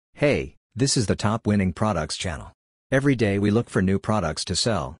Hey, this is the Top Winning Products channel. Every day we look for new products to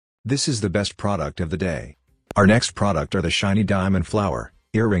sell. This is the best product of the day. Our next product are the shiny diamond flower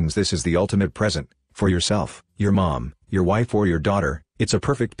earrings. This is the ultimate present for yourself, your mom, your wife or your daughter. It's a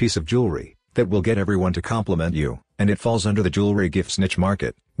perfect piece of jewelry that will get everyone to compliment you, and it falls under the jewelry gifts niche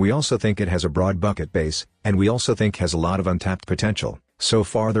market. We also think it has a broad bucket base, and we also think has a lot of untapped potential. So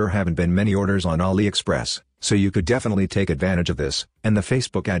far there haven't been many orders on Aliexpress, so you could definitely take advantage of this, and the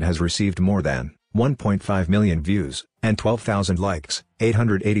Facebook ad has received more than 1.5 million views, and 12,000 likes,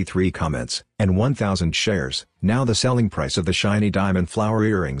 883 comments, and 1,000 shares. Now the selling price of the shiny diamond flower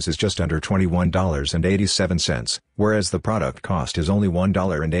earrings is just under $21.87, whereas the product cost is only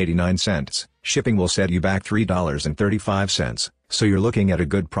 $1.89. Shipping will set you back $3.35, so you're looking at a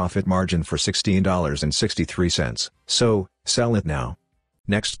good profit margin for $16.63. So, sell it now.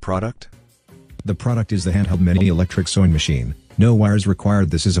 Next product? The product is the handheld mini electric sewing machine. No wires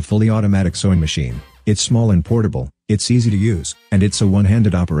required. This is a fully automatic sewing machine. It's small and portable, it's easy to use, and it's a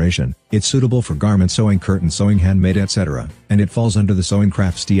one-handed operation. It's suitable for garment sewing, curtain sewing, handmade, etc. And it falls under the sewing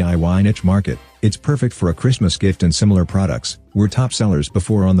crafts DIY niche market. It's perfect for a Christmas gift and similar products. We're top sellers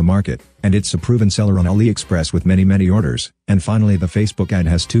before on the market, and it's a proven seller on AliExpress with many orders. And finally the Facebook ad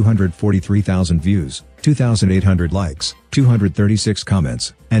has 243,000 views, 2,800 likes, 236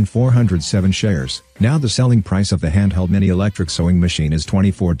 comments, and 407 shares. Now the selling price of the handheld mini electric sewing machine is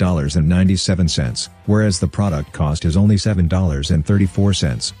 $24.97, whereas the product cost is only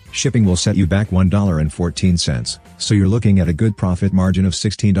 $7.34. Shipping will set you back $1.14, so you're looking at a good profit margin of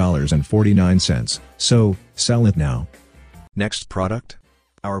 $16.49. So, sell it now. Next product?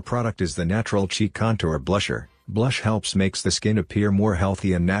 Our product is the Natural Cheek Contour Blusher. Blush helps makes the skin appear more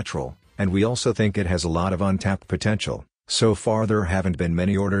healthy and natural, and we also think it has a lot of untapped potential. So far there haven't been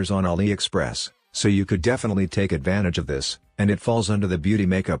many orders on AliExpress, so you could definitely take advantage of this, and it falls under the beauty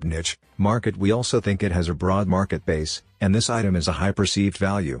makeup niche market. We also think it has a broad market base, and this item is a high perceived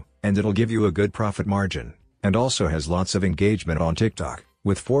value, and it'll give you a good profit margin, and also has lots of engagement on TikTok,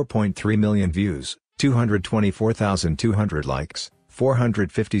 with 4.3 million views, 224,200 likes,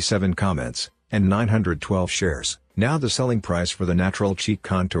 457 comments, and 912 shares. Now the selling price for the Natural Cheek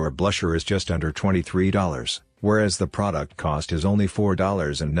Contour Blusher is just under $23, whereas the product cost is only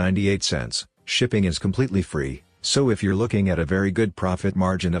 $4.98. Shipping is completely free, so if you're looking at a very good profit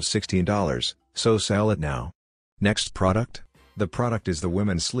margin of $16, so sell it now. Next product? The product is the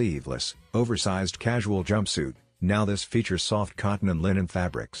women's sleeveless, oversized casual jumpsuit. Now this features soft cotton and linen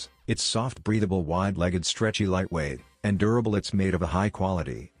fabrics. It's soft, breathable, wide-legged, stretchy, lightweight, and durable. It's made of a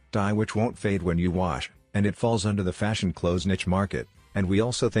high-quality dye which won't fade when you wash, and it falls under the fashion clothes niche market, and we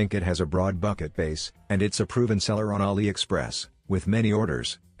also think it has a broad bucket base, and it's a proven seller on AliExpress, with many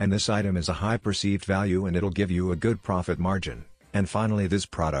orders, and this item is a high perceived value and it'll give you a good profit margin. And finally this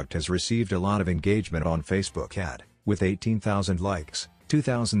product has received a lot of engagement on Facebook ad, with 18,000 likes,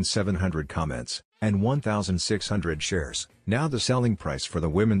 2,700 comments, and 1,600 shares. Now the selling price for the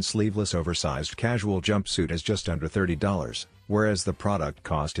women's sleeveless oversized casual jumpsuit is just under $30, whereas the product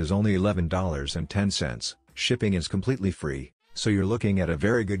cost is only $11.10. Shipping is completely free, so you're looking at a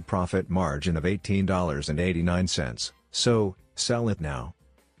very good profit margin of $18.89. So, sell it now.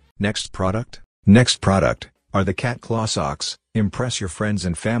 Next product? Next product are the cat claw socks. Impress your friends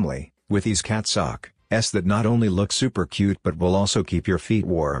and family with these cat socks that not only look super cute but will also keep your feet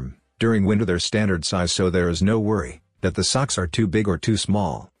warm. During winter they're standard size, so there is no worry that the socks are too big or too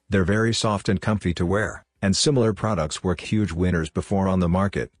small. They're very soft and comfy to wear, and similar products were huge winners before on the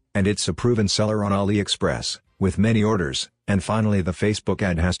market, and it's a proven seller on AliExpress, with many orders. And finally the Facebook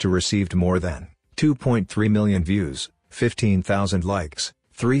ad has received more than 2.3 million views, 15,000 likes,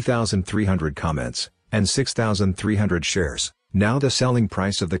 3,300 comments, and 6,300 shares. Now the selling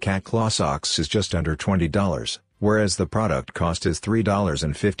price of the cat claw socks is just under $20, whereas the product cost is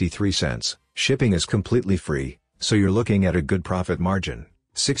 $3.53. Shipping is completely free, so you're looking at a good profit margin,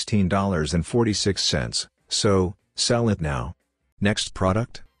 $16.46. So, sell it now. Next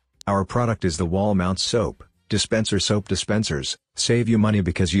product? Our product is the wall mount soap dispenser. Soap dispensers save you money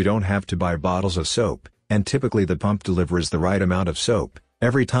because you don't have to buy bottles of soap, and typically the pump delivers the right amount of soap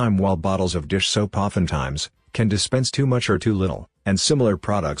every time, while bottles of dish soap oftentimes can dispense too much or too little. And similar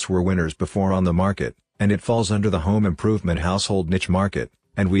products were winners before on the market, and it falls under the home improvement household niche market,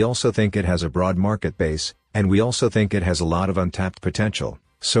 and we also think it has a broad market base, and we also think it has a lot of untapped potential.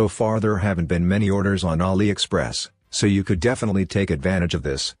 So far there haven't been many orders on AliExpress, so you could definitely take advantage of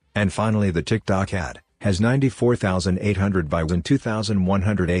this. And finally the TikTok ad has 94,800 views and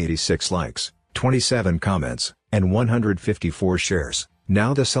 2,186 likes, 27 comments, and 154 shares.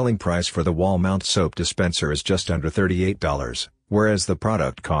 Now the selling price for the wall mount soap dispenser is just under $38, whereas the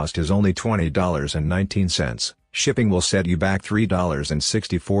product cost is only $20.19. Shipping will set you back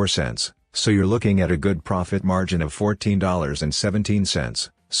 $3.64, so you're looking at a good profit margin of $14.17,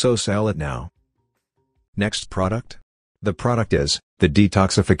 so sell it now. Next product? The product is the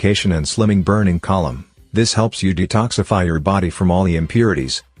Detoxification and Slimming Burning Column. This helps you detoxify your body from all the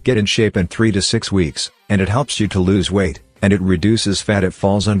impurities, get in shape in 3 to 6 weeks, and it helps you to lose weight, and it reduces fat. It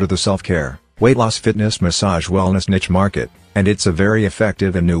falls under the self-care, weight loss, fitness, massage, wellness niche market, and it's a very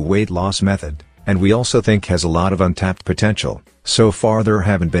effective and new weight loss method, and we also think has a lot of untapped potential. So far there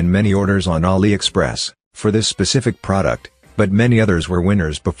haven't been many orders on Aliexpress for this specific product, but many others were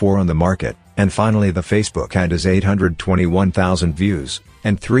winners before on the market. And finally, the Facebook ad has 821,000 views,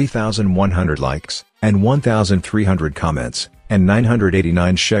 and 3,100 likes, and 1,300 comments, and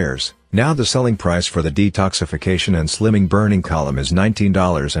 989 shares. Now the selling price for the Detoxification and Slimming Burning Column is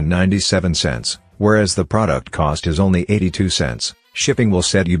 $19.97, whereas the product cost is only 82 cents. Shipping will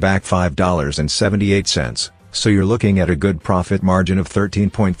set you back $5.78, so you're looking at a good profit margin of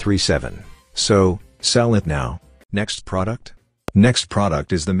 13.37. So, sell it now. Next product? Next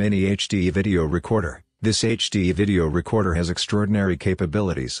product is the Mini HD Video Recorder. This HD video recorder has extraordinary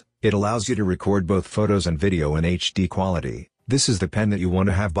capabilities. It allows you to record both photos and video in HD quality. This is the pen that you want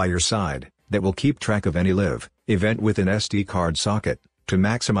to have by your side, that will keep track of any live event with an SD card socket, to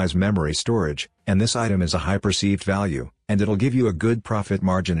maximize memory storage, and this item is a high perceived value, and it'll give you a good profit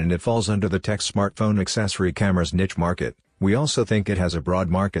margin, and it falls under the tech smartphone accessory cameras niche market. We also think it has a broad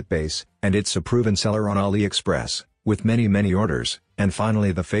market base, and it's a proven seller on Aliexpress, with many orders. And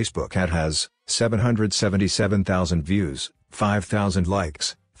finally, the Facebook ad has 777,000 views, 5,000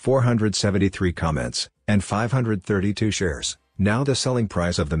 likes, 473 comments, and 532 shares. Now the selling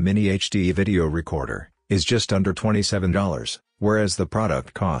price of the Mini HD Video Recorder is just under $27, whereas the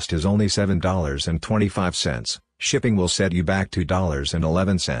product cost is only $7.25. Shipping will set you back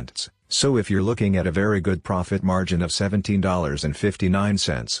 $2.11. So if you're looking at a very good profit margin of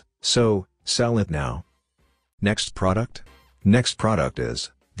 $17.59, so, sell it now. Next product? Next product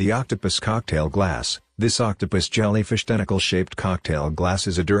is the Octopus Cocktail Glass. This octopus jellyfish tentacle-shaped cocktail glass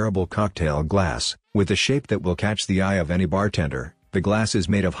is a durable cocktail glass, with a shape that will catch the eye of any bartender. The glass is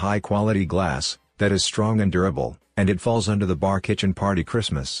made of high-quality glass, that is strong and durable, and it falls under the bar, kitchen, party,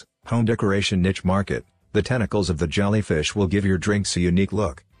 Christmas, home decoration niche market. The tentacles of the jellyfish will give your drinks a unique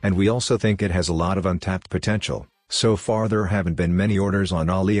look, and we also think it has a lot of untapped potential. So far there haven't been many orders on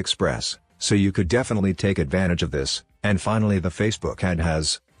Aliexpress, so you could definitely take advantage of this. And finally, the Facebook ad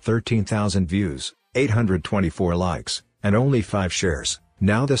has 13,000 views, 824 likes, and only 5 shares.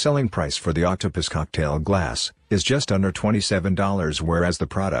 Now the selling price for the Octopus Cocktail Glass is just under $27, whereas the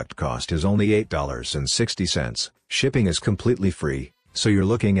product cost is only $8.60. Shipping is completely free, so you're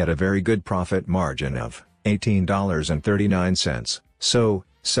looking at a very good profit margin of $18.39. So,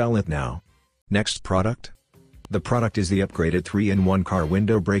 sell it now. Next product? The product is the upgraded 3-in-1 car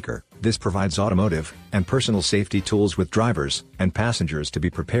window breaker. This provides automotive and personal safety tools with drivers and passengers to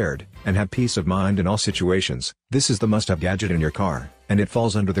be prepared and have peace of mind in all situations. This is the must-have gadget in your car, and it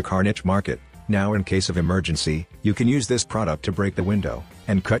falls under the car niche market. Now, in case of emergency, you can use this product to break the window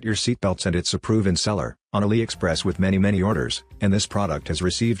and cut your seatbelts, and it's a proven seller on Aliexpress with many orders. And this product has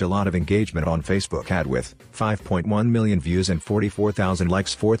received a lot of engagement on Facebook ad with 5.1 million views and 44,000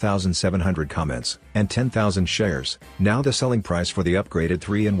 likes, 4,700 comments, and 10,000 shares. Now the selling price for the upgraded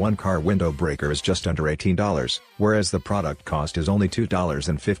 3-in-1 car window breaker is just under $18, whereas the product cost is only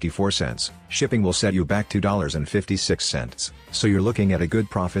 $2.54. Shipping will set you back $2.56. So you're looking at a good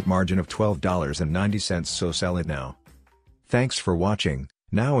profit margin of $12.90, so sell it now. Thanks for watching.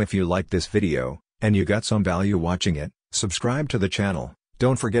 Now if you liked this video, and you got some value watching it, subscribe to the channel.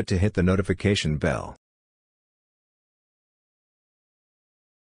 Don't forget to hit the notification bell.